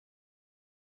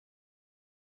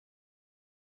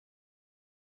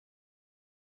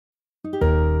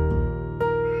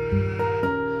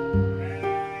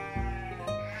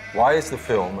Why is the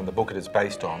film and the book it is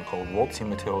based on called Waltzing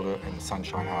Matilda and the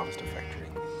Sunshine Harvester Factory?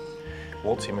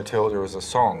 Waltzing Matilda is a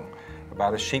song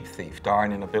about a sheep thief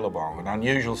dying in a billabong, an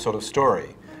unusual sort of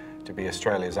story to be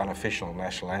Australia's unofficial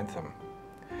national anthem.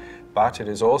 But it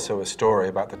is also a story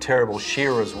about the terrible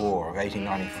Shearers' War of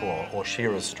 1894, or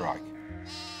Shearers' Strike.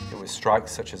 It was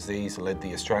strikes such as these that led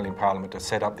the Australian Parliament to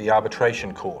set up the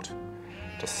arbitration court,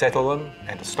 to settle them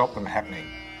and to stop them happening.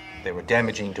 They were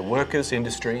damaging to workers,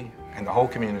 industry and the whole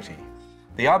community.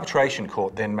 The arbitration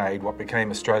court then made what became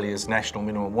Australia's national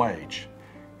minimum wage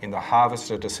in the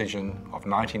Harvester decision of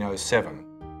 1907.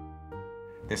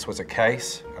 This was a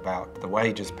case about the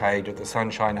wages paid at the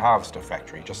Sunshine Harvester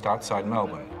Factory just outside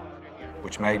Melbourne,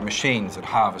 which made machines that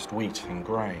harvest wheat and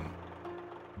grain.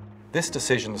 This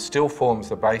decision still forms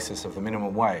the basis of the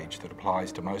minimum wage that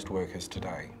applies to most workers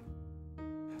today.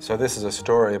 So this is a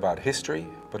story about history,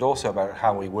 but also about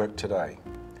how we work today.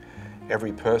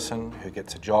 Every person who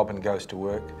gets a job and goes to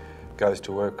work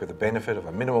with the benefit of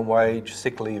a minimum wage,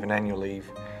 sick leave and annual leave,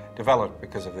 developed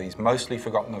because of these mostly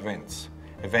forgotten events.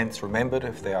 Events remembered,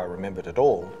 if they are remembered at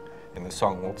all, in the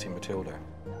song Waltzing Matilda.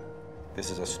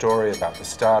 This is a story about the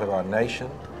start of our nation,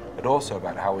 but also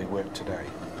about how we work today.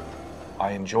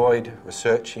 I enjoyed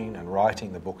researching and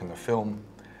writing the book and the film,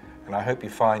 and I hope you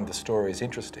find the stories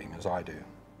interesting as I do.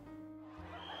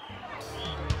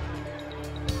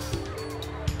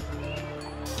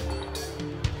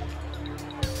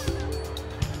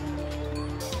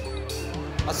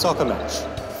 A soccer match,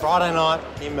 Friday night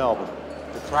in Melbourne.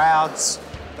 The crowds,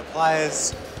 the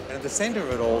players, and at the centre of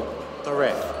it all, the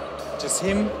ref. Just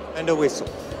him and a whistle.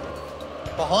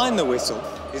 Behind the whistle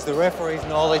is the referee's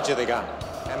knowledge of the game.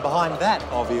 And behind that,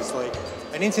 obviously,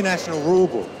 an international rule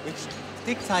book, which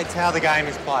dictates how the game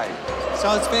is played.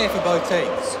 So it's fair for both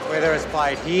teams, whether it's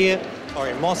played here or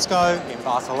in Moscow, in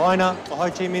Barcelona or Ho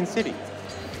Chi Minh City.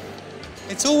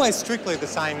 It's always strictly the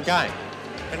same game.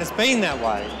 And it's been that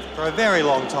way for a very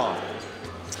long time.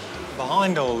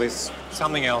 Behind all this,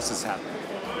 something else has happened.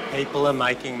 People are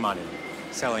making money,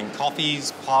 selling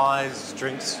coffees, pies,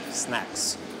 drinks,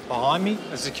 snacks. Behind me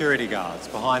are security guards.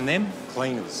 Behind them,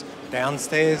 cleaners.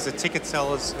 Downstairs are ticket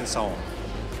sellers and so on.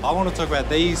 I want to talk about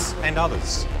these and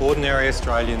others, ordinary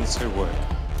Australians who work.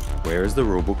 Where is the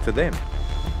rule book for them?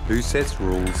 Who sets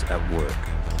rules at work?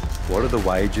 What are the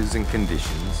wages and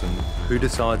conditions, and who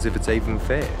decides if it's even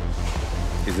fair?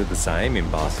 Is it the same in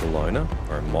Barcelona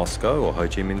or in Moscow or Ho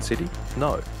Chi Minh City?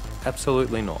 No,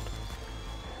 absolutely not.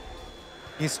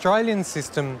 The Australian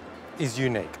system is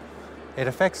unique. It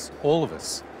affects all of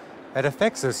us. It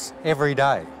affects us every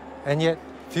day, and yet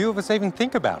few of us even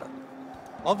think about it.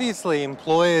 Obviously,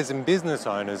 employers and business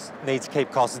owners need to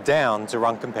keep costs down to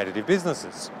run competitive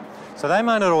businesses. So they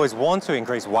may not always want to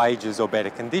increase wages or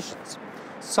better conditions.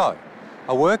 So,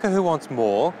 a worker who wants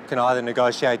more can either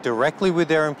negotiate directly with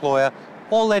their employer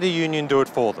or let a union do it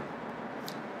for them.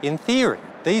 In theory,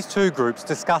 these two groups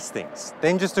discuss things,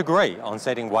 then just agree on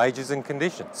setting wages and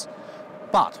conditions.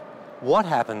 But what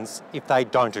happens if they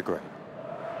don't agree?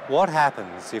 What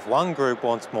happens if one group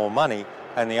wants more money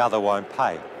and the other won't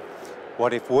pay?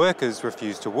 What if workers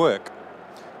refuse to work?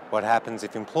 What happens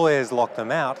if employers lock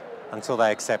them out until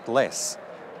they accept less?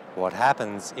 What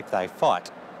happens if they fight?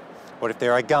 What if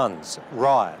there are guns,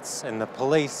 riots, and the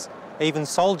police, even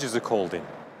soldiers are called in?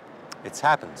 It's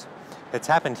happened. It's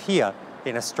happened here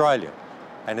in Australia,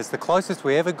 and it's the closest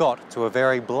we ever got to a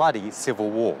very bloody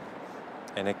civil war.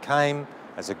 And it came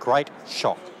as a great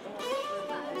shock.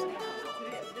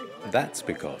 That's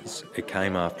because it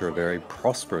came after a very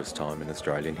prosperous time in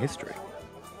Australian history.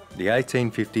 The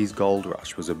 1850s gold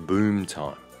rush was a boom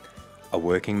time, a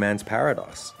working man's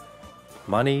paradise.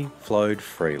 Money flowed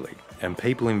freely, and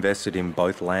people invested in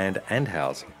both land and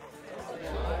housing.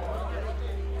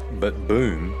 But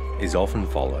boom is often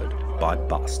followed by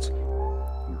bust.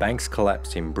 Banks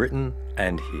collapsed in Britain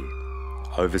and here.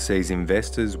 Overseas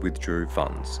investors withdrew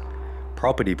funds.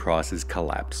 Property prices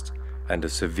collapsed, and a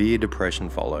severe depression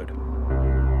followed.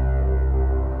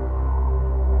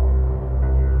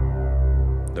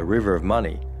 The river of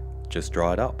money just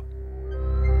dried up.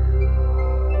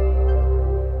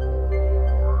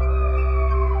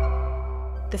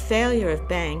 The failure of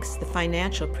banks, the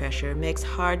financial pressure, makes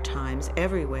hard times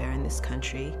everywhere in this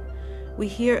country. We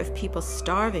hear of people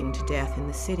starving to death in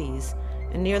the cities,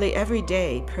 and nearly every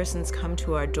day persons come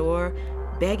to our door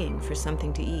begging for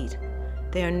something to eat.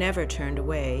 They are never turned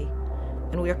away,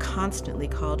 and we are constantly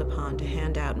called upon to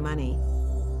hand out money.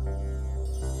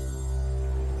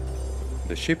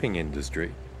 The shipping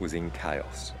industry was in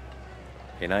chaos.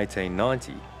 In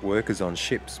 1890, workers on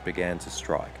ships began to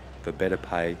strike for better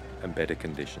pay and better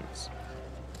conditions.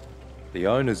 The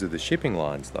owners of the shipping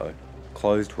lines, though,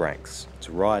 closed ranks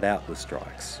to ride out the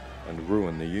strikes and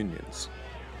ruin the unions.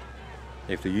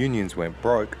 If the unions went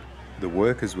broke, the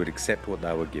workers would accept what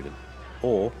they were given,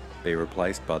 or be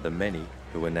replaced by the many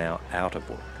who were now out of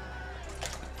work.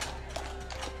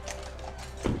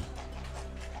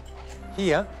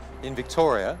 Here, in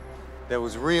Victoria, there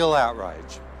was real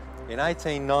outrage. In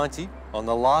 1890, on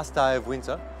the last day of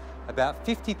winter, about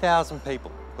 50,000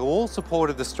 people, who all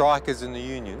supported the strikers and the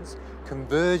unions,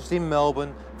 converged in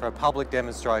Melbourne for a public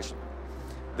demonstration.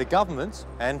 The government,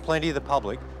 and plenty of the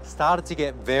public, started to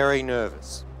get very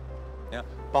nervous. Now,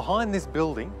 behind this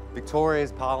building,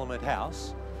 Victoria's Parliament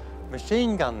House,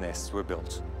 machine gun nests were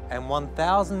built, and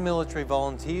 1,000 military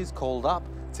volunteers called up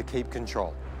to keep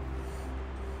control.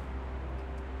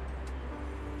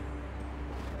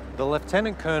 The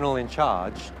Lieutenant Colonel in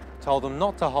charge told them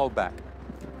not to hold back.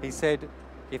 He said,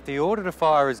 if the order to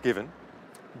fire is given,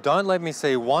 don't let me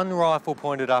see one rifle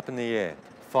pointed up in the air.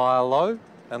 Fire low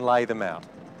and lay them out.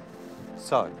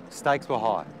 So, stakes were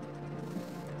high.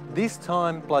 This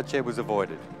time, bloodshed was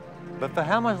avoided. But for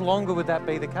how much longer would that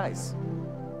be the case?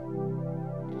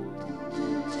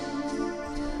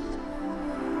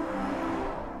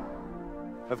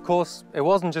 Of course, it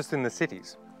wasn't just in the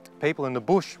cities. People in the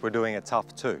bush were doing it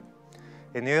tough too.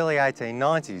 In the early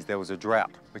 1890s, there was a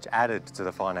drought, which added to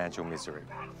the financial misery.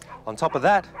 On top of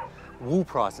that, wool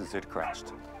prices had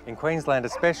crashed. In Queensland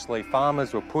especially,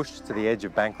 farmers were pushed to the edge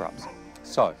of bankruptcy.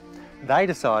 So, they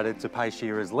decided to pay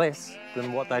shearers less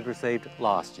than what they'd received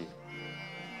last year.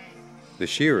 The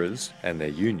shearers and their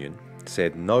union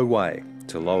said no way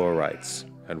to lower rates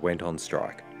and went on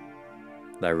strike.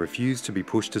 They refused to be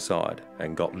pushed aside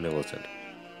and got militant.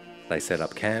 They set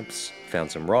up camps,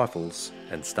 found some rifles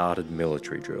and started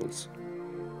military drills.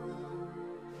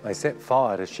 They set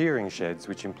fire to shearing sheds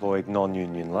which employed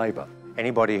non-union labour.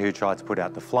 Anybody who tried to put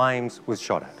out the flames was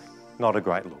shot at. Not a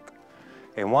great look.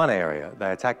 In one area,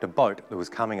 they attacked a boat that was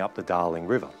coming up the Darling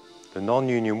River. The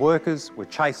non-union workers were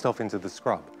chased off into the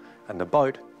scrub and the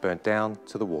boat burnt down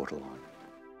to the waterline.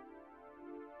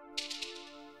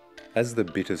 As the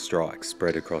bitter strike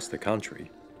spread across the country,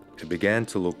 it began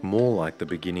to look more like the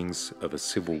beginnings of a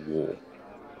civil war.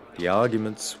 The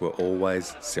arguments were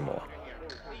always similar.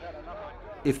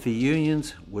 If the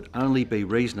unions would only be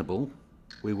reasonable,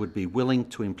 we would be willing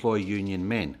to employ union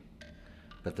men.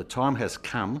 But the time has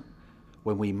come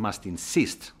when we must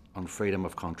insist on freedom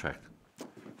of contract.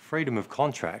 Freedom of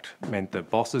contract meant that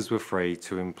bosses were free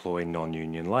to employ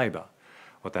non-union labour.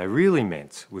 What they really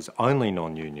meant was only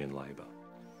non-union labour.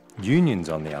 Unions,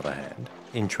 on the other hand,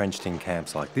 entrenched in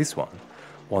camps like this one,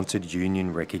 wanted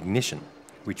union recognition,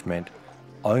 which meant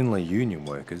only union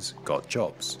workers got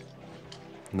jobs.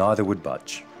 Neither would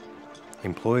budge.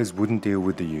 Employers wouldn't deal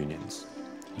with the unions.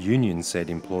 Unions said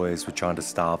employers were trying to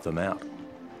starve them out.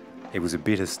 It was a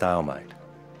bitter stalemate,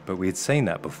 but we had seen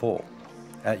that before.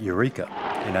 At Eureka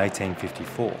in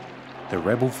 1854, the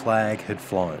rebel flag had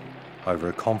flown over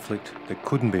a conflict that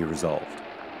couldn't be resolved.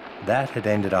 That had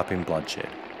ended up in bloodshed,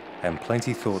 and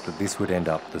plenty thought that this would end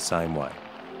up the same way.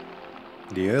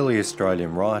 The early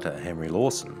Australian writer Henry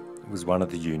Lawson was one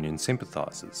of the union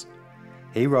sympathisers.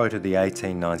 He wrote of the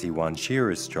 1891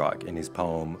 shearers' strike in his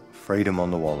poem Freedom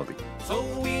on the Wallaby. So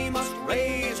we must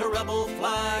raise a rebel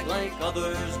flag like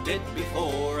others did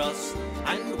before us,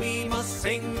 and we must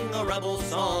sing a rebel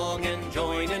song and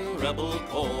join in rebel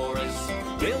chorus.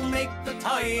 We'll make the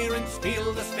tyrants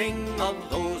feel the sting of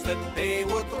those that they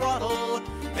would throttle.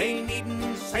 They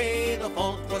needn't say the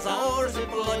fault was ours if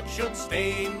blood should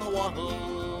stain the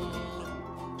wattle.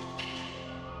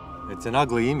 It's an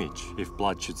ugly image if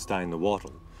blood should stain the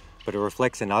wattle, but it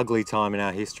reflects an ugly time in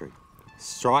our history.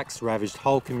 Strikes ravaged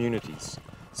whole communities.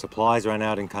 Supplies ran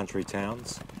out in country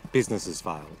towns. Businesses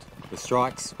failed. The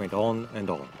strikes went on and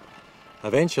on.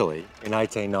 Eventually, in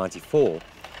 1894,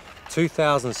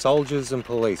 2,000 soldiers and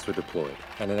police were deployed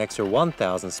and an extra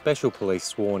 1,000 special police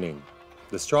sworn in.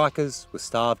 The strikers were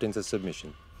starved into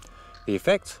submission. The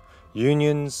effect?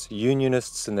 Unions,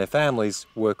 unionists and their families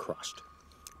were crushed.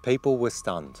 People were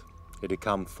stunned. It had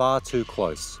come far too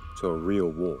close to a real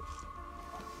war.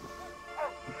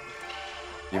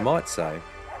 You might say,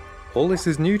 all this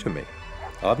is new to me.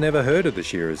 I've never heard of the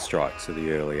shearers' strikes of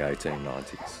the early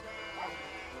 1890s.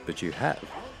 But you have.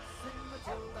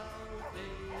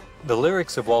 The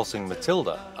lyrics of Waltzing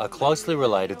Matilda are closely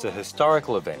related to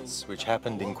historical events which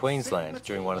happened in Queensland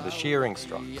during one of the shearing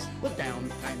strikes. Well,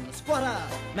 down came the squatter,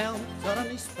 mounted on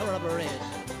his thoroughbred.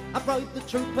 Up rode the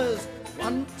troopers,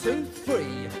 1, 2, 3.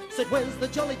 Said, where's the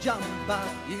jolly jumper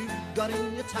you got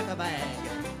in your tucker bag?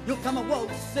 You'll come a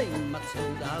waltzing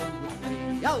Matilda with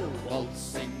me. Oh,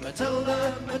 waltzing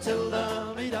Matilda,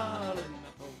 Matilda, me darling.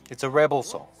 It's a rebel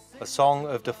song. a song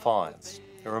of defiance.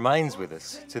 It remains with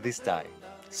us to this day.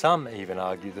 Some even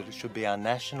argue that it should be our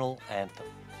national anthem.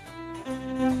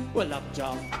 Well, up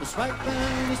jumped the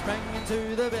swagman, he sprang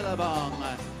into the billabong.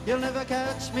 You'll never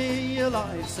catch me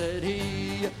alive, said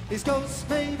he. His ghost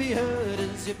may be heard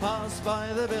as you pass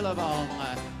by the billabong.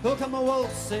 Oh, come a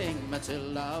waltzing,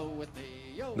 Matilda, with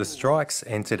me. The strikes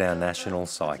entered our national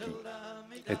psyche.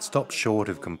 It stopped short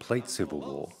of complete civil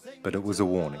war, but it was a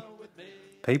warning.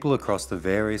 People across the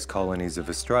various colonies of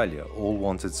Australia all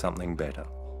wanted something better.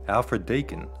 Alfred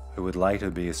Deakin, who would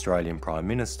later be Australian Prime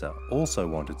Minister, also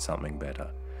wanted something better.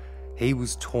 He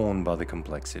was torn by the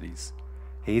complexities.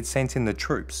 He had sent in the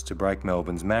troops to break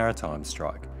Melbourne's maritime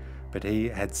strike, but he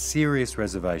had serious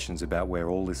reservations about where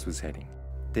all this was heading.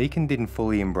 Deakin didn't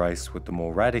fully embrace what the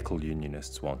more radical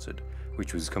unionists wanted,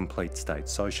 which was complete state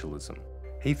socialism.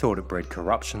 He thought it bred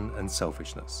corruption and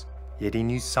selfishness, yet he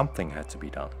knew something had to be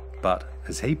done. But,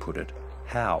 as he put it,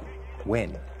 how,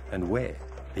 when, and where?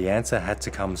 The answer had to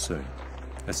come soon.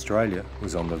 Australia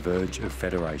was on the verge of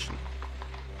federation.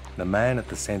 The man at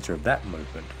the centre of that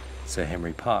movement, Sir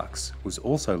Henry Parkes, was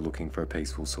also looking for a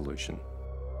peaceful solution.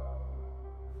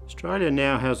 Australia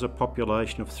now has a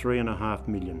population of 3.5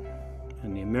 million,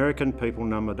 and the American people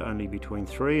numbered only between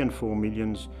 3 and 4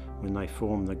 millions when they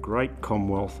formed the great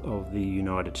Commonwealth of the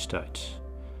United States.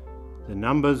 The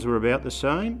numbers were about the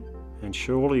same, and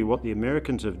surely what the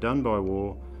Americans have done by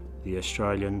war, the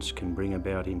Australians can bring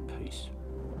about in peace.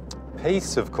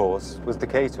 Peace, of course, was the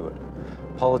key to it.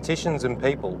 Politicians and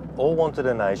people all wanted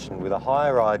a nation with a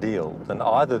higher ideal than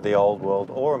either the Old World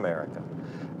or America.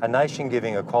 A nation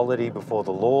giving equality before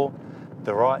the law,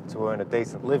 the right to earn a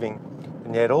decent living,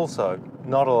 and yet also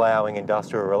not allowing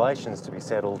industrial relations to be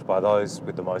settled by those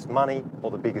with the most money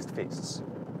or the biggest fists.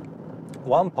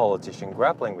 One politician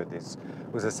grappling with this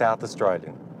was a South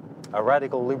Australian, a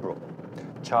radical liberal,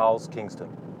 Charles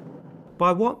Kingston.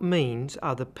 By what means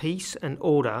are the peace and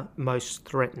order most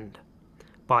threatened?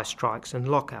 By strikes and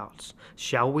lockouts.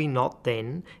 Shall we not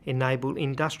then enable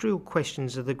industrial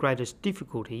questions of the greatest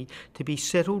difficulty to be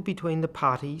settled between the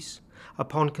parties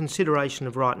upon consideration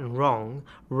of right and wrong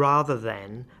rather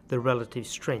than the relative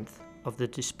strength of the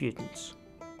disputants?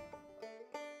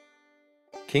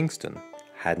 Kingston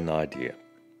had an idea.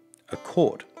 A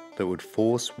court that would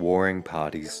force warring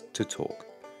parties to talk.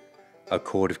 A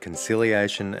court of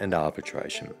conciliation and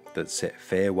arbitration that set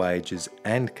fair wages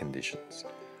and conditions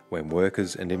when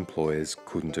workers and employers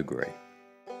couldn't agree.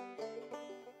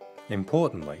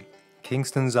 Importantly,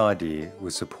 Kingston's idea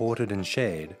was supported and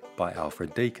shared by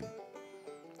Alfred Deakin.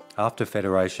 After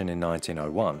Federation in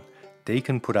 1901,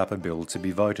 Deakin put up a bill to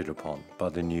be voted upon by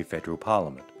the new federal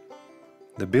parliament.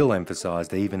 The bill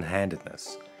emphasised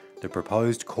even-handedness. The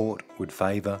proposed court would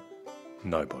favour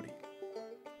nobody.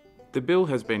 The bill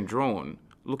has been drawn,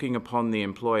 looking upon the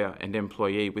employer and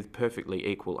employee with perfectly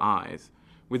equal eyes,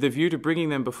 with a view to bringing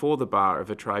them before the bar of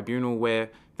a tribunal where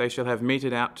they shall have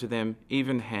meted out to them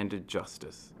even-handed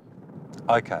justice.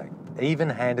 Okay,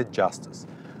 even-handed justice.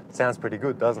 Sounds pretty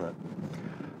good, doesn't it?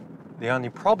 The only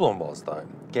problem was, though,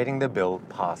 getting the bill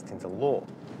passed into law.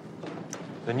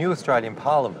 The new Australian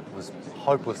Parliament was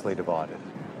hopelessly divided.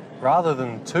 Rather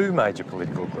than two major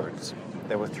political groups,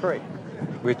 there were three,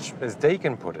 which, as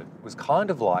Deakin put it, was kind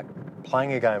of like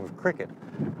playing a game of cricket,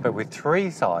 but with three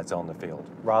sides on the field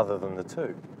rather than the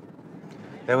two.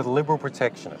 There were the Liberal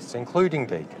protectionists, including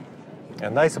Deakin,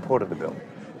 and they supported the bill.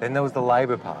 Then there was the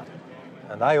Labor Party,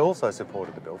 and they also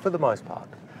supported the bill for the most part.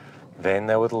 Then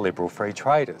there were the Liberal Free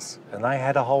Traders, and they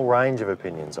had a whole range of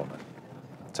opinions on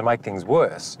it. To make things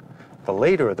worse, the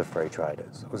leader of the Free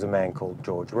Traders was a man called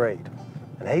George Reed,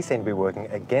 and he seemed to be working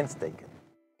against Deakin.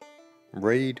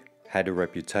 Reed had a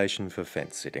reputation for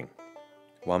fence-sitting.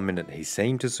 One minute he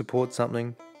seemed to support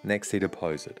something, next he'd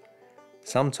oppose it.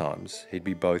 Sometimes he'd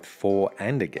be both for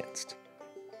and against.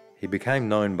 He became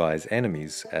known by his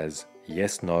enemies as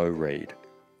Yes No Reed,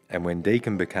 and when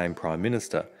Deakin became Prime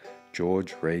Minister,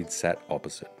 George Reed sat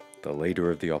opposite, the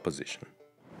leader of the opposition.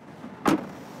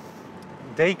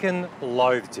 Deakin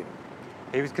loathed him.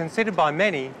 He was considered by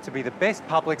many to be the best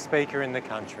public speaker in the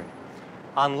country.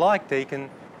 Unlike Deakin,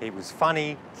 he was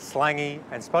funny, slangy,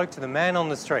 and spoke to the man on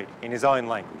the street in his own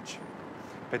language.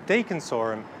 But Deakin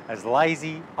saw him as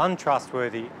lazy,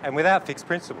 untrustworthy, and without fixed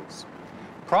principles.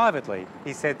 Privately,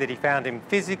 he said that he found him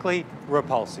physically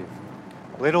repulsive.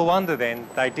 Little wonder then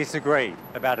they disagreed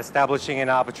about establishing an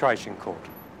arbitration court.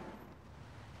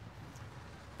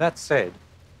 That said,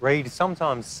 Reed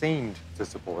sometimes seemed to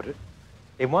support it.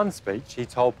 In one speech, he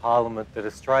told Parliament that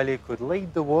Australia could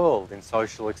lead the world in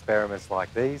social experiments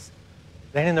like these.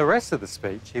 Then in the rest of the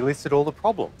speech, he listed all the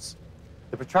problems.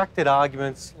 The protracted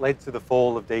arguments led to the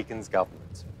fall of Deakin's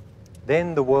government.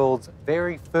 Then the world's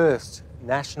very first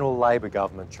national Labor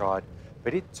government tried,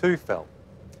 but it too fell.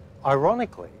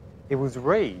 Ironically, it was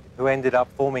Reid who ended up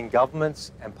forming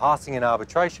governments and passing an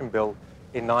arbitration bill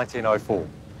in 1904.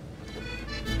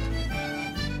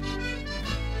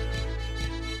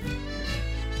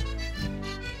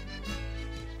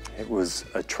 It was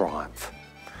a triumph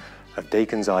of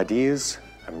Deakin's ideas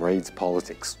and Reid's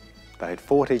politics. They had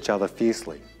fought each other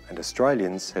fiercely, and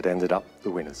Australians had ended up the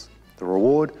winners. The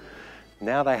reward?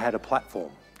 Now they had a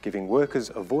platform, giving workers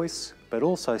a voice, but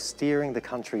also steering the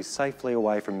country safely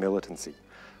away from militancy,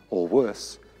 or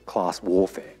worse, class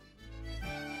warfare.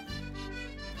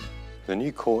 The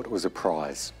new court was a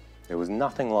prize. There was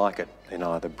nothing like it in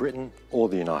either Britain or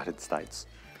the United States.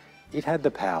 It had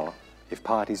the power, if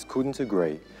parties couldn't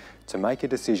agree, to make a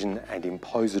decision and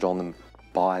impose it on them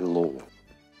by law.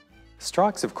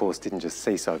 Strikes, of course, didn't just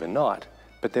cease overnight,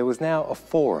 but there was now a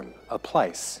forum, a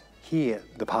place. Here,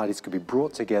 the parties could be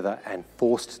brought together and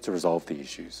forced to resolve the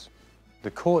issues.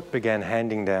 The court began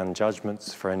handing down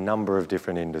judgments for a number of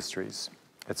different industries.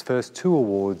 Its first two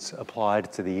awards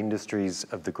applied to the industries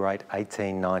of the great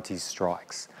 1890s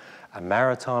strikes, a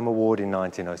maritime award in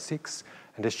 1906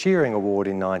 and a shearing award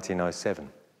in 1907.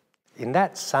 In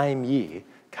that same year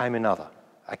came another,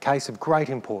 a case of great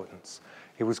importance.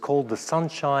 It was called the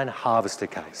Sunshine Harvester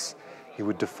case. It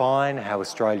would define how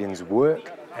Australians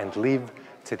work and live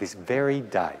to this very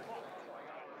day.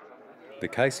 The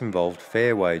case involved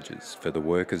fair wages for the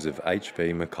workers of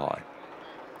H.B. Mackay.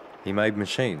 He made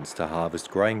machines to harvest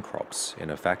grain crops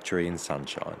in a factory in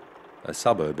Sunshine, a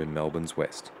suburb in Melbourne's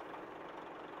west.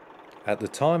 At the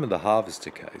time of the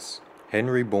Harvester case,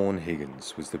 Henry Bourne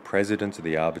Higgins was the president of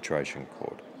the arbitration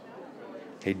court.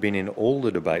 He'd been in all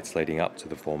the debates leading up to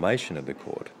the formation of the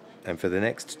court, and for the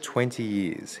next 20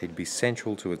 years he'd be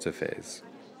central to its affairs.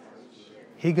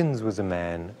 Higgins was a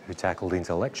man who tackled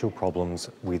intellectual problems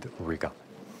with rigour.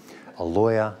 A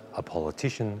lawyer, a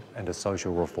politician and a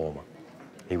social reformer.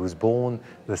 He was born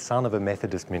the son of a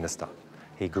Methodist minister.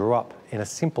 He grew up in a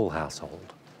simple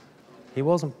household. He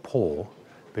wasn't poor,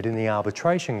 but in the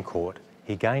arbitration court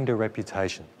he gained a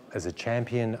reputation as a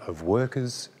champion of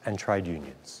workers and trade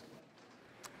unions.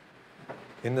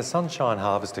 In the Sunshine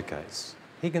Harvester case,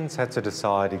 Higgins had to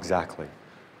decide exactly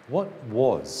what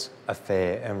was a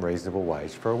fair and reasonable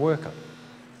wage for a worker.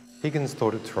 Higgins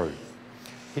thought it through.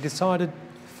 He decided,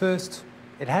 first,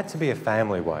 it had to be a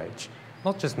family wage,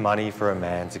 not just money for a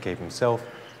man to keep himself,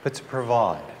 but to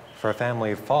provide for a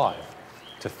family of 5,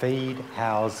 to feed,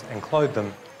 house and clothe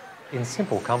them in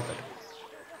simple comfort.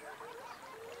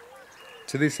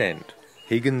 To this end,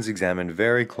 Higgins examined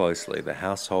very closely the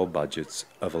household budgets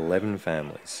of 11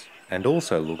 families and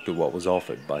also looked at what was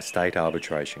offered by state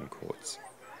arbitration courts.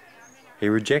 He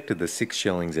rejected the 6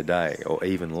 shillings a day, or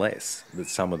even less, that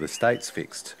some of the states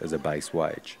fixed as a base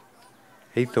wage.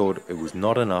 He thought it was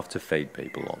not enough to feed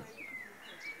people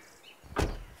on.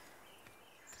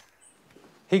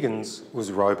 Higgins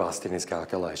was robust in his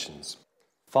calculations.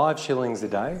 5 shillings a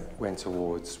day went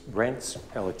towards rent,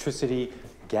 electricity,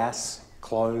 gas,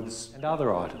 clothes and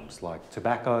other items like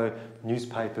tobacco,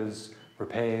 newspapers,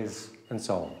 repairs and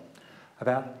so on.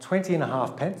 About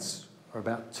 20.5 pence, or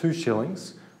about 2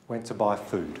 shillings, went to buy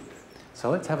food.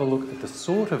 So let's have a look at the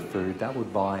sort of food that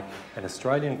would buy an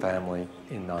Australian family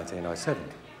in 1907.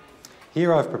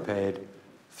 Here I've prepared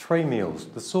 3 meals,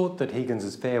 the sort that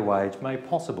Higgins' fair wage made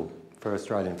possible for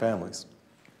Australian families.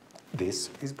 This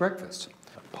is breakfast.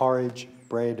 Porridge,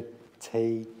 bread,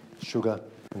 tea, sugar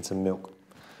and some milk.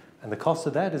 And the cost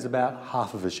of that is about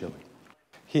half of a shilling.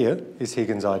 Here is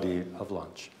Higgins' idea of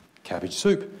lunch. Cabbage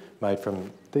soup made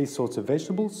from these sorts of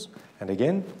vegetables and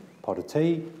again, pot of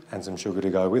tea and some sugar to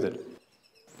go with it.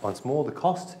 Once more, the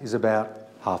cost is about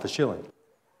half a shilling.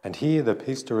 And here, the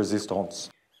piece de resistance.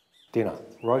 Dinner,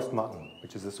 roast mutton,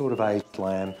 which is a sort of aged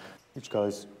lamb, which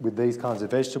goes with these kinds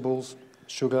of vegetables,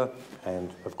 sugar,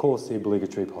 and of course the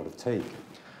obligatory pot of tea.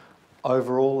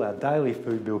 Overall, our daily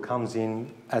food bill comes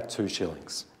in at 2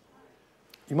 shillings.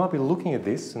 You might be looking at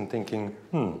this and thinking,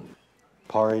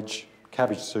 porridge,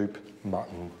 cabbage soup,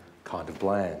 mutton, kind of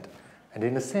bland. And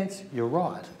in a sense, you're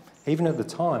right. Even at the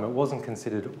time, it wasn't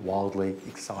considered wildly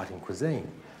exciting cuisine.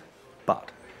 But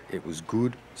it was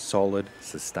good, solid,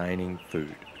 sustaining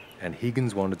food, and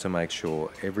Higgins wanted to make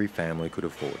sure every family could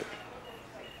afford it.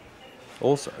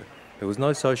 Also, there was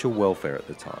no social welfare at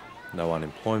the time. No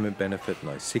unemployment benefit,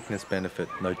 no sickness benefit,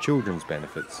 no children's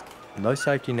benefits, no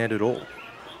safety net at all.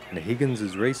 And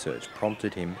Higgins' research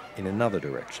prompted him in another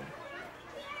direction.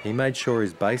 He made sure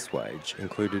his base wage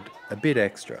included a bit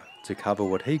extra to cover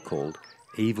what he called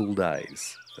evil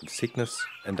days of sickness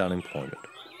and unemployment.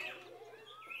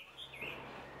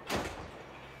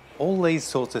 All these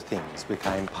sorts of things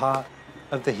became part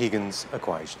of the Higgins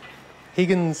equation.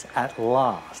 Higgins at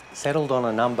last settled on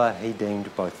a number he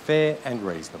deemed both fair and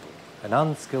reasonable. An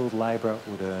unskilled labourer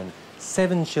would earn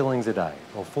 7 shillings a day,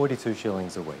 or 42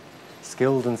 shillings a week.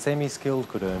 Skilled and semi-skilled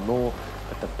could earn more,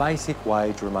 but the basic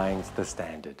wage remains the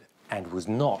standard and was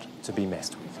not to be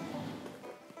messed with.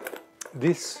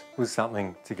 This was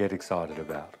something to get excited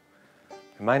about.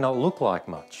 It may not look like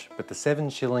much, but the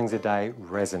 7 shillings a day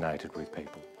resonated with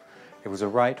people. It was a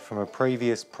rate from a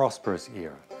previous prosperous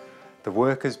era, the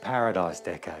workers' paradise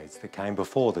decades that came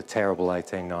before the terrible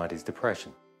 1890s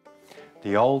depression.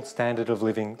 The old standard of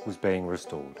living was being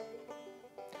restored.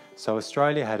 So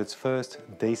Australia had its first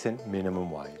decent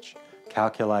minimum wage,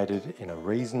 calculated in a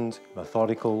reasoned,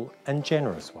 methodical and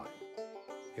generous way.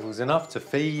 It was enough to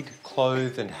feed,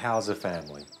 clothe and house a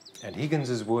family, and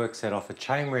Higgins's work set off a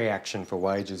chain reaction for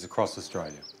wages across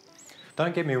Australia.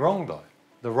 Don't get me wrong though,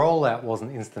 the rollout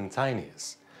wasn't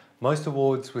instantaneous. Most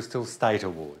awards were still state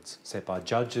awards, set by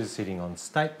judges sitting on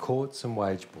state courts and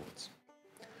wage boards.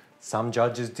 Some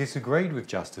judges disagreed with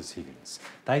Justice Higgins.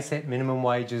 They set minimum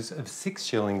wages of 6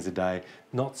 shillings a day,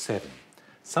 not 7,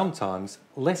 sometimes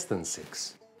less than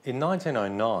 6. In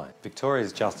 1909,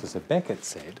 Victoria's Justice Beckett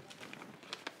said,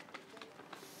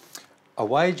 "A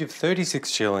wage of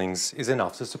 36 shillings is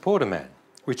enough to support a man,"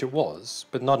 which it was,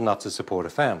 but not enough to support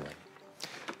a family.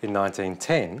 In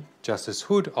 1910, Justice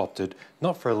Hood opted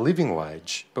not for a living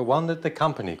wage, but one that the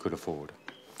company could afford.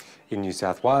 In New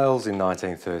South Wales in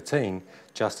 1913,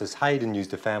 Justice Hayden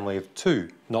used a family of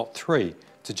 2, not 3,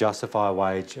 to justify a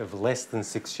wage of less than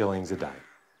 6 shillings a day.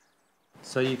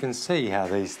 So you can see how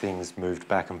these things moved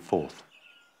back and forth.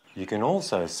 You can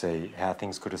also see how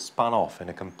things could have spun off in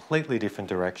a completely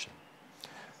different direction.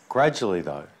 Gradually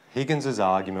though, Higgins's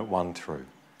argument won through.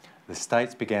 The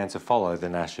states began to follow the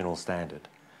national standard.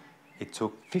 It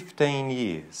took 15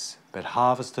 years, but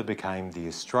harvester became the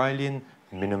Australian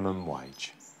minimum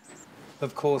wage.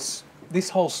 Of course, this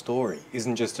whole story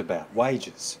isn't just about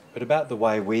wages, but about the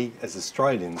way we as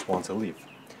Australians want to live.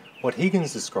 What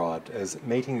Higgins described as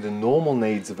meeting the normal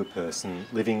needs of a person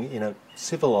living in a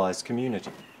civilised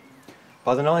community.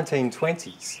 By the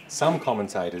 1920s, some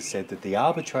commentators said that the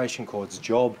arbitration court's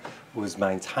job was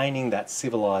maintaining that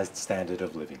civilised standard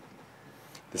of living.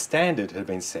 The standard had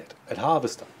been set at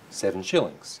harvester, 7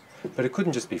 shillings, but it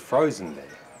couldn't just be frozen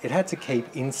there. It had to keep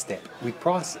in step with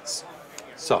prices.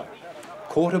 So,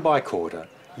 quarter by quarter,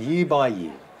 year by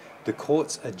year, the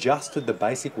courts adjusted the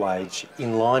basic wage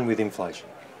in line with inflation.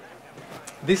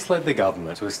 This led the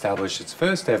government to establish its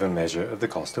first ever measure of the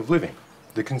cost of living,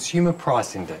 the Consumer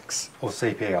Price Index, or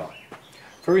CPI.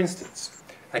 For instance,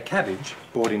 a cabbage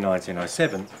bought in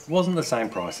 1907 wasn't the same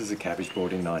price as a cabbage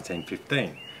bought in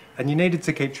 1915, and you needed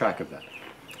to keep track of that.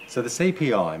 So the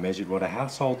CPI measured what a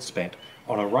household spent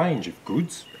on a range of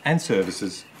goods and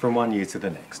services from one year to the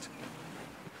next.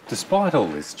 Despite all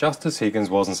this, Justice Higgins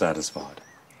wasn't satisfied.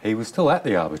 He was still at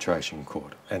the arbitration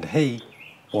court, and he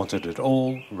wanted it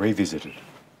all revisited.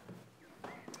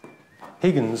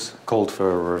 Higgins called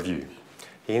for a review.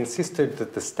 He insisted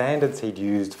that the standards he'd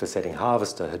used for setting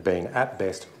harvester had been at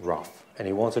best rough, and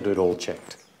he wanted it all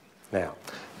checked. Now,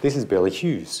 this is Billy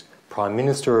Hughes, Prime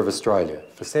Minister of Australia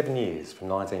for 7 years, from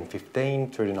 1915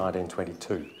 through to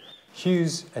 1922.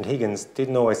 Hughes and Higgins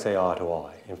didn't always see eye to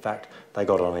eye. In fact, they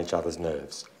got on each other's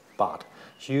nerves. But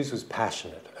Hughes was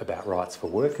passionate about rights for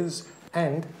workers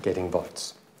and getting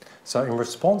votes. So in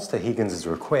response to Higgins's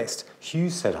request,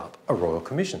 Hughes set up a royal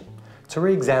commission to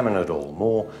re-examine it all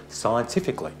more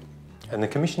scientifically. And the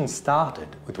commission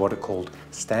started with what it called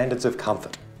standards of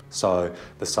comfort. So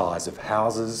the size of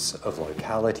houses, of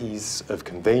localities, of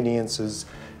conveniences,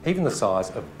 even the size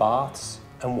of baths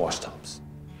and wash tubs.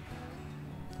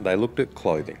 They looked at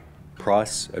clothing,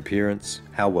 price, appearance,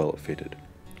 how well it fitted.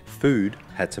 Food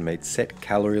had to meet set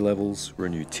calorie levels,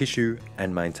 renew tissue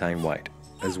and maintain weight,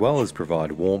 as well as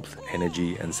provide warmth,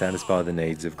 energy and satisfy the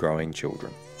needs of growing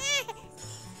children.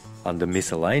 Under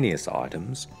miscellaneous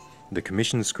items, the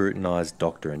Commission scrutinised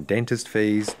doctor and dentist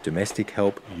fees, domestic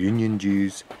help, union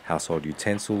dues, household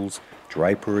utensils,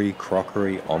 drapery,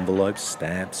 crockery, envelopes,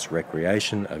 stamps,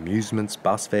 recreation, amusements,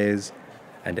 bus fares,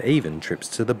 and even trips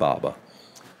to the barber.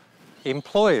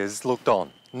 Employers looked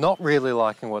on, not really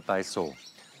liking what they saw.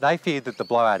 They feared that the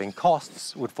blowout in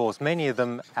costs would force many of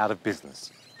them out of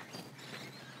business.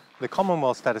 The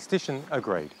Commonwealth statistician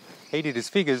agreed. He did his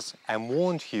figures and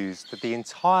warned Hughes that the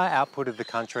entire output of the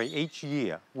country each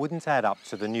year wouldn't add up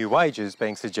to the new wages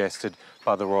being suggested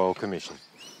by the Royal Commission.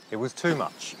 It was too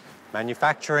much.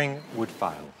 Manufacturing would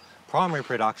fail, primary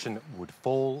production would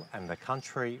fall, and the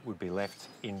country would be left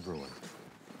in ruin.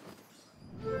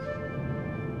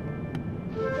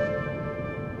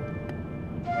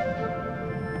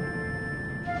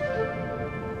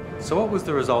 So what was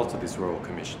the result of this Royal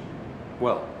Commission?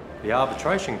 Well, the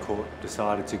Arbitration Court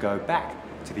decided to go back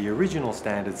to the original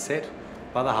standards set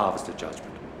by the Harvester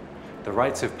Judgment. The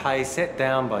rates of pay set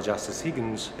down by Justice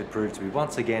Higgins had proved to be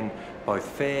once again both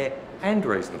fair and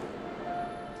reasonable.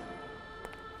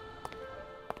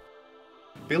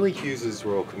 Billy Hughes's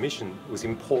Royal Commission was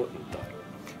important though.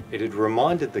 It had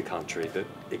reminded the country that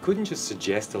it couldn't just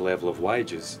suggest a level of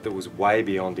wages that was way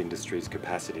beyond industry's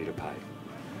capacity to pay.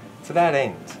 To that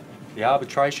end, the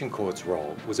Arbitration Court's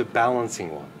role was a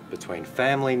balancing one between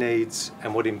family needs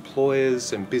and what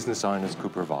employers and business owners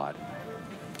could provide.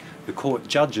 The court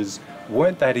judges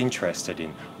weren't that interested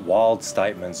in wild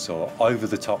statements or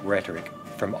over-the-top rhetoric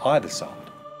from either side.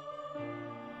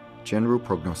 General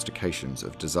prognostications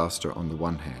of disaster on the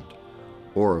one hand,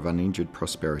 or of uninjured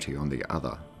prosperity on the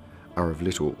other, are of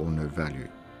little or no value.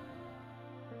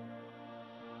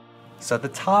 So the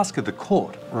task of the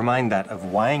court remained that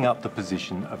of weighing up the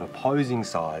position of opposing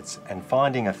sides and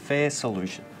finding a fair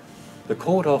solution. The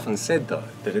court often said, though,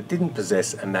 that it didn't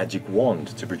possess a magic wand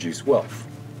to produce wealth.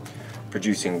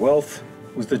 Producing wealth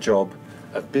was the job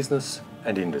of business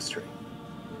and industry.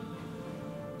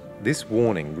 This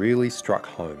warning really struck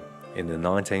home in the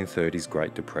 1930s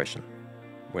Great Depression,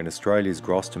 when Australia's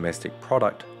gross domestic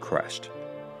product crashed.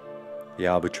 The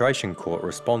Arbitration Court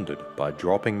responded by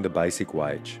dropping the basic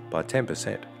wage by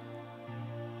 10%.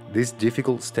 This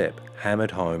difficult step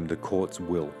hammered home the court's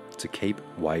will to keep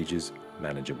wages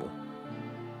manageable.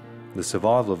 The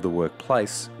survival of the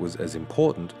workplace was as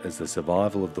important as the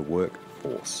survival of the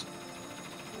workforce.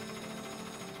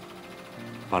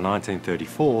 By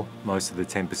 1934, most of the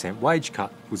 10% wage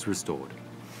cut was restored.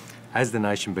 As the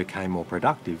nation became more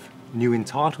productive, new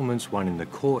entitlements won in the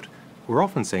court were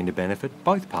often seen to benefit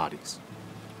both parties.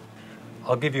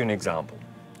 I'll give you an example.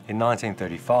 In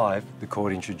 1935, the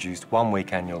court introduced 1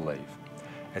 week annual leave.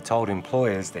 It told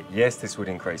employers that yes, this would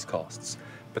increase costs,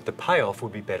 but the payoff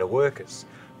would be better workers,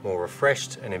 more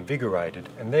refreshed and invigorated,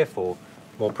 and therefore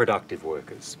more productive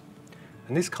workers.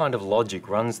 And this kind of logic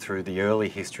runs through the early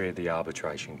history of the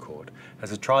Arbitration Court,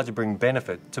 as it tried to bring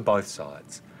benefit to both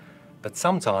sides. But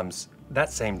sometimes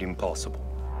that seemed impossible.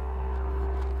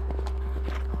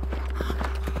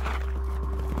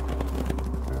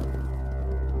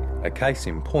 A case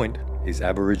in point is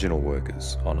Aboriginal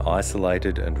workers on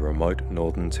isolated and remote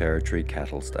Northern Territory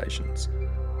cattle stations,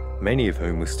 many of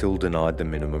whom were still denied the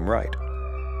minimum rate.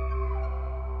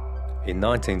 In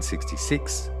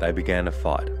 1966, they began a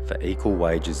fight for equal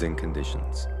wages and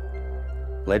conditions.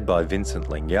 Led by Vincent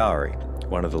Lingyari,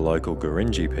 one of the local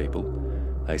Gurindji people,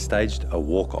 they staged a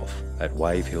walk-off at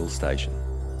Wave Hill Station.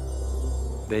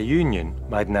 Their union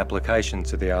made an application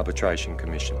to the Arbitration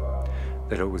Commission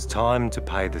that it was time to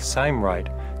pay the same rate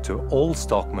to all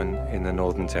stockmen in the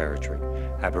Northern Territory,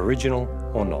 Aboriginal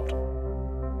or not.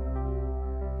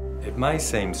 It may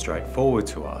seem straightforward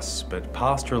to us, but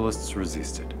pastoralists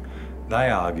resisted. They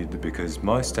argued that because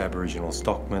most Aboriginal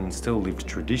stockmen still lived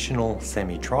traditional,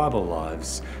 semi-tribal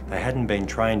lives, they hadn't been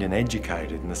trained and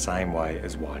educated in the same way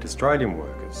as white Australian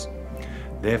workers.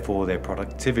 Therefore, their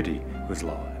productivity was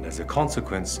low, and as a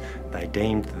consequence, they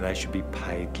deemed that they should be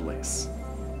paid less.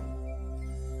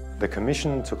 The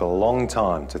Commission took a long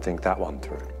time to think that one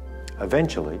through.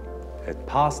 Eventually, it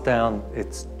passed down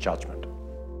its judgment.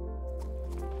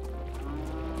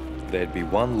 There'd be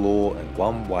one law and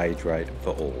one wage rate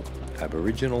for all,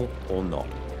 Aboriginal or not.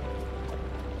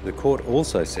 The court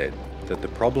also said that the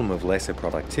problem of lesser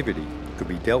productivity could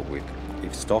be dealt with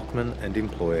if stockman and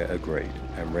employer agreed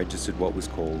and registered what was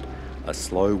called a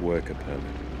slow worker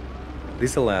permit.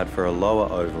 This allowed for a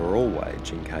lower overall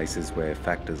wage in cases where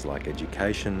factors like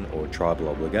education or tribal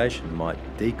obligation might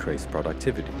decrease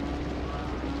productivity.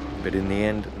 But in the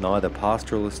end, neither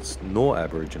pastoralists nor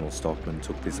Aboriginal stockmen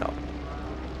took this up.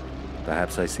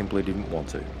 Perhaps they simply didn't want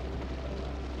to.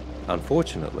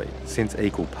 Unfortunately, since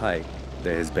equal pay,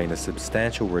 there has been a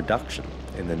substantial reduction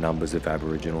in the numbers of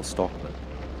Aboriginal stockmen.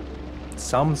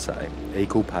 Some say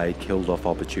equal pay killed off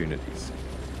opportunities.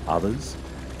 Others,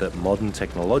 that modern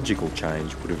technological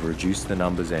change would have reduced the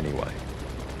numbers anyway.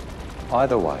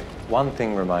 Either way, one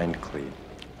thing remained clear.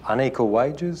 Unequal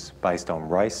wages based on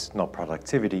race, not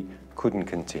productivity, couldn't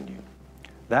continue.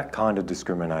 That kind of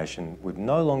discrimination would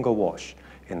no longer wash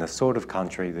in the sort of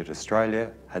country that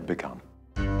Australia had become.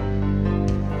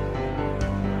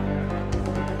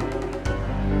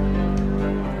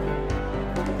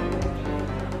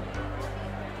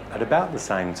 At about the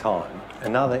same time,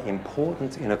 another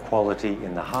important inequality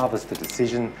in the harvester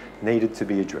decision needed to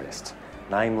be addressed,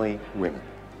 namely women.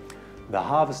 The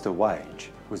harvester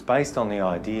wage was based on the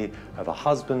idea of a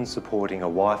husband supporting a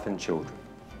wife and children.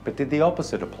 But did the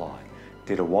opposite apply?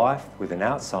 did a wife with an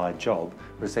outside job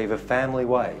receive a family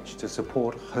wage to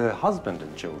support her husband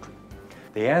and children?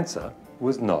 The answer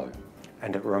was no,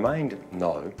 and it remained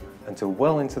no until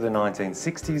well into the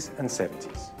 1960s and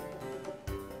 70s.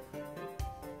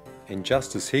 In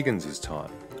Justice Higgins's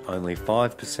time, only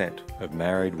 5% of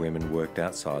married women worked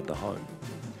outside the home.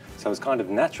 So it's kind of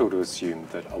natural to assume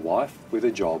that a wife with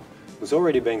a job was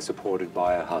already being supported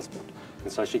by her husband,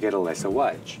 and so she'd get a lesser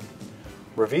wage.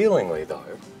 Revealingly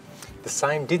though, the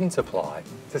same didn't apply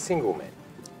to single men.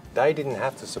 They didn't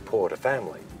have to support a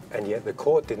family, and yet the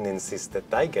court didn't insist that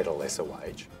they get a lesser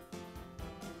wage.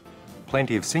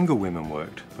 Plenty of single women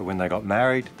worked, but when they got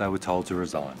married, they were told to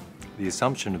resign. The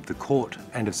assumption of the court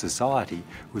and of society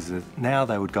was that now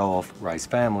they would go off, raise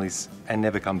families, and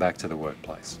never come back to the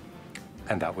workplace.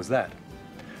 And that was that.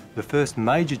 The first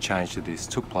major change to this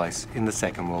took place in the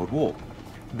Second World War.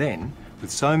 Then, with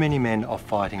so many men off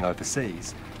fighting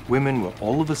overseas, women were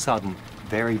all of a sudden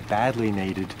very badly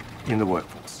needed in the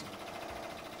workforce.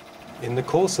 In the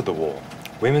course of the war,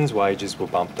 women's wages were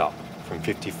bumped up from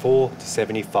 54 to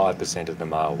 75% of the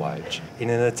male wage in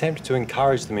an attempt to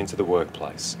encourage them into the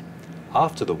workplace.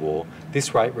 After the war,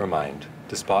 this rate remained,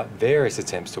 despite various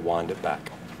attempts to wind it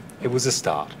back. It was a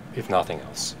start, if nothing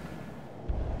else.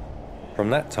 From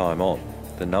that time on,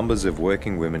 the numbers of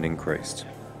working women increased.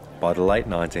 By the late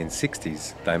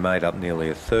 1960s, they made up nearly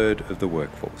a third of the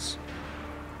workforce.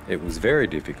 It was very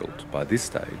difficult, by this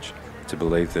stage, to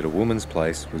believe that a woman's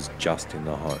place was just in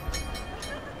the home.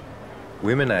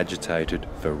 Women agitated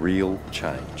for real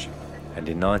change, and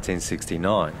in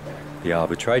 1969, the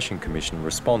Arbitration Commission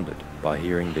responded by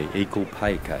hearing the Equal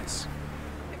Pay case.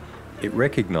 It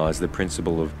recognised the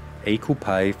principle of equal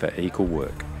pay for equal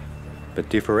work, but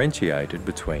differentiated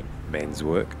between men's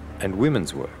work and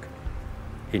women's work.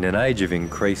 In an age of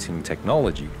increasing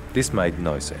technology, this made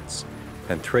no sense,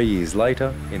 and 3 years later,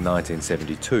 in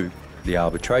 1972, the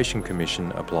Arbitration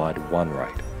Commission applied one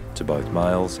rate to both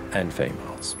males and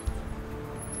females.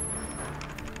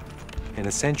 In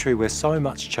a century where so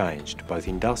much changed, both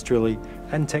industrially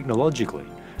and technologically,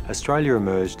 Australia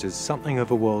emerged as something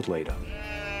of a world leader.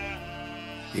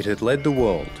 It had led the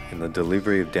world in the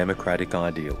delivery of democratic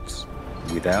ideals,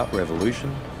 without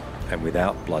revolution and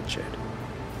without bloodshed.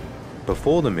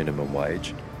 Before the minimum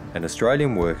wage, an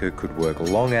Australian worker could work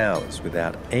long hours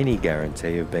without any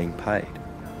guarantee of being paid.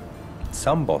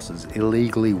 Some bosses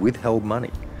illegally withheld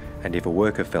money, and if a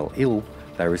worker fell ill,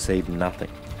 they received nothing,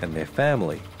 and their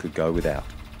family could go without.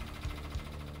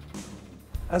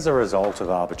 As a result of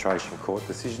arbitration court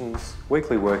decisions,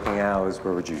 weekly working hours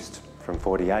were reduced from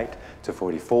 48 to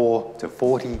 44 to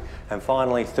 40 and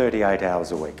finally 38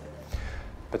 hours a week.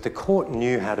 But the court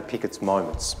knew how to pick its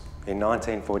moments. In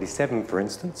 1947, for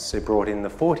instance, it brought in the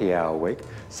 40-hour week,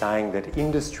 saying that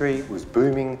industry was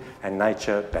booming and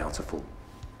nature bountiful.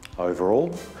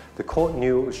 Overall, the court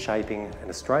knew it was shaping an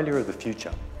Australia of the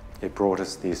future. It brought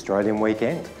us the Australian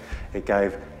weekend. It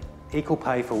gave equal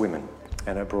pay for women,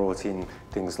 and it brought in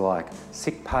things like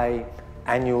sick pay,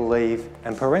 annual leave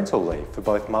and parental leave for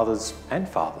both mothers and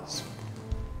fathers.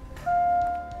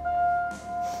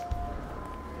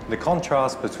 The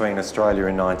contrast between Australia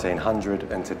in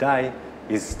 1900 and today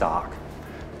is stark.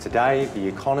 Today, the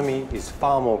economy is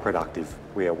far more productive.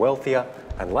 We are wealthier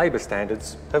and labour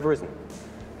standards have risen.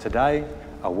 Today,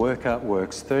 a worker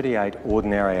works 38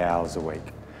 ordinary hours a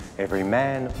week. Every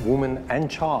man, woman and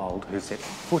child who sets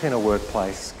foot in a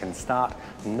workplace can start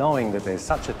knowing that there's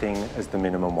such a thing as the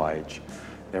minimum wage.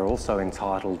 They're also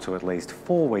entitled to at least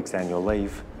 4 weeks annual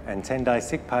leave and 10 days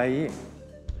sick pay a year.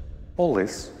 All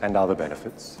this and other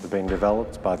benefits have been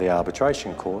developed by the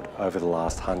Arbitration Court over the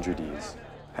last 100 years.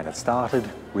 And it started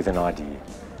with an idea.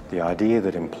 The idea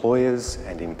that employers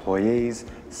and employees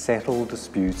settle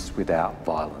disputes without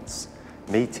violence,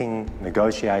 meeting,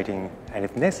 negotiating, and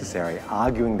if necessary,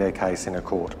 arguing their case in a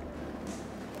court.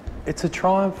 It's a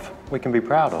triumph we can be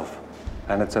proud of,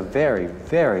 and it's a very,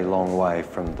 very long way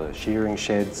from the shearing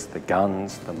sheds, the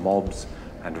guns, the mobs,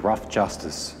 and rough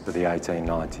justice of the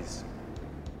 1890s.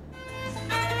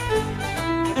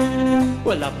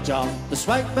 Well, up jumped the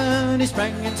swagman, he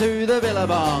sprang into the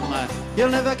billabong. You'll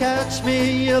never catch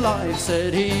me alive,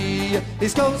 said he.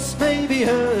 His ghost may be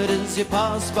heard as you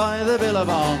pass by the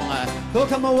billabong. Oh,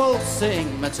 come a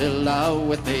waltzing Matilda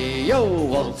with me. Oh,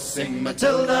 waltzing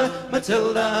Matilda,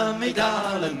 Matilda, me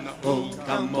darling. Oh,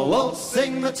 come a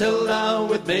waltzing Matilda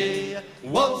with me.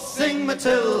 Waltzing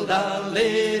Matilda,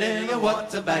 leading a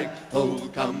water bag. Oh,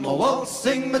 come a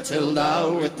waltzing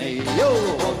Matilda with me.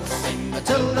 Oh, waltzing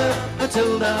Matilda,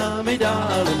 Matilda, me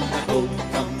darling. Oh,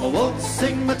 come a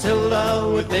waltzing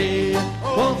Matilda with me.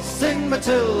 Waltzing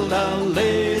Matilda,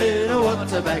 leading a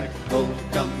water bag. Oh,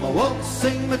 come a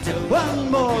waltzing Matilda,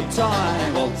 one more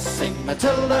time. Waltzing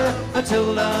Matilda,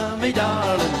 Matilda, me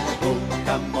darling. Oh,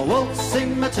 come a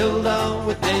waltzing Matilda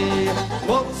with me.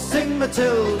 Waltzing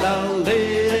Matilda,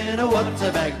 lead in a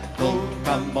water bag. Oh,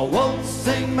 come a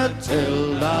waltzing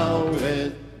Matilda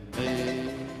with